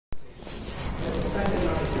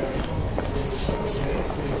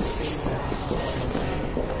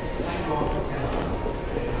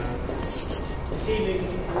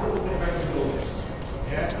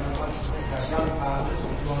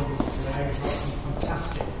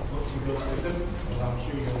discuss with them, as I'm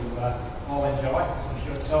sure you'll all enjoy. I'm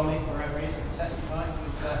sure Tony, wherever he is, can testify to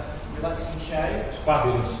his relaxing shave. It's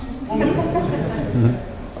fabulous.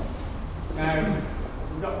 Now,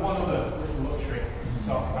 we've got one other little luxury to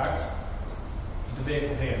talk about. The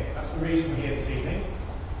vehicle here. That's the reason we're here this evening,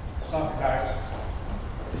 to talk about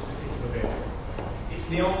this particular vehicle. It's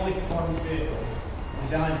the only performance vehicle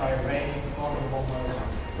designed by a reigning Formula 1 world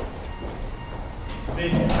champion. The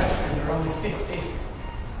vehicle in question, there are only 50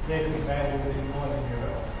 vehicles available within Northern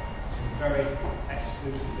Europe. It's a very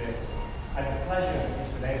exclusive vehicle. I had the pleasure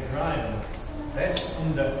yesterday of driving this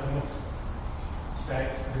under, I must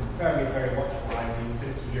state, the very, very watchful eye of the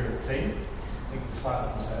Infinity Europe team. I think it's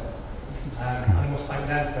slightly concerned. I must thank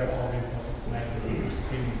them for all the input to make the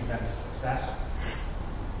team event a success.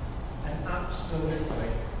 An absolutely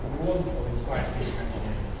wonderful, inspired piece of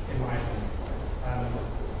engineering, in my opinion.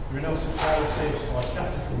 There are no superlatives or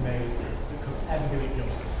chapters from me that could ever do it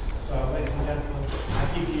justice. So, ladies and gentlemen, I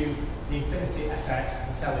give you the Infinity FX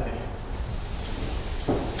Vettel edition.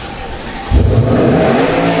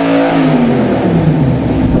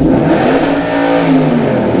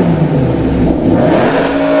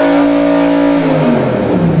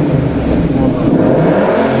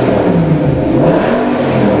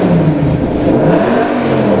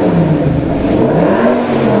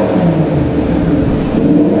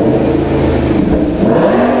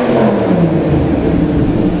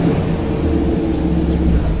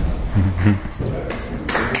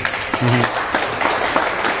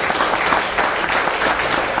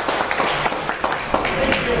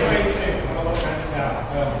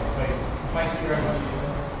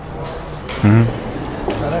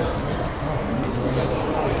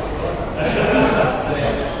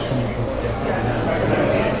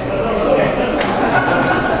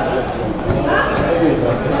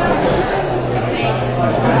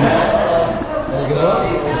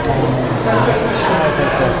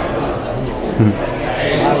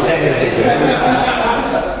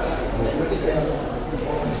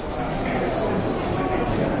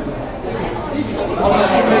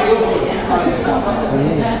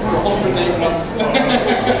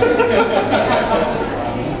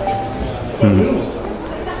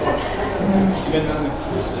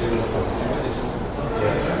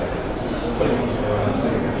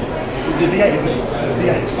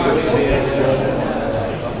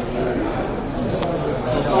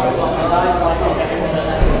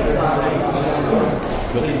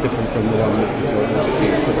 Different from the one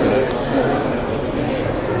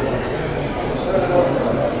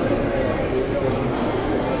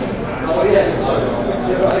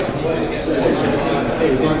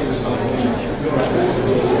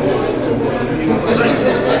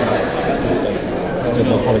still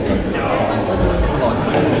not polygon.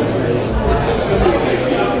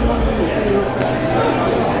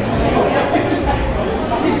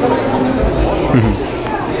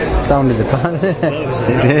 Sounded the pan. It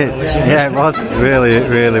did. Yeah, it was. It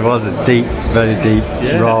really was a deep, very deep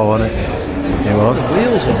roar, wasn't it? It was. The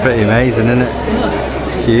wheels are pretty amazing, isn't it?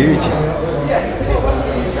 It's huge.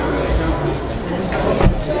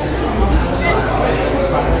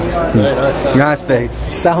 Nice big.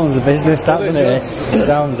 Sounds a business, doesn't it?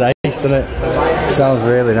 Sounds ace, doesn't it? Sounds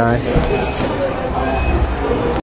really nice.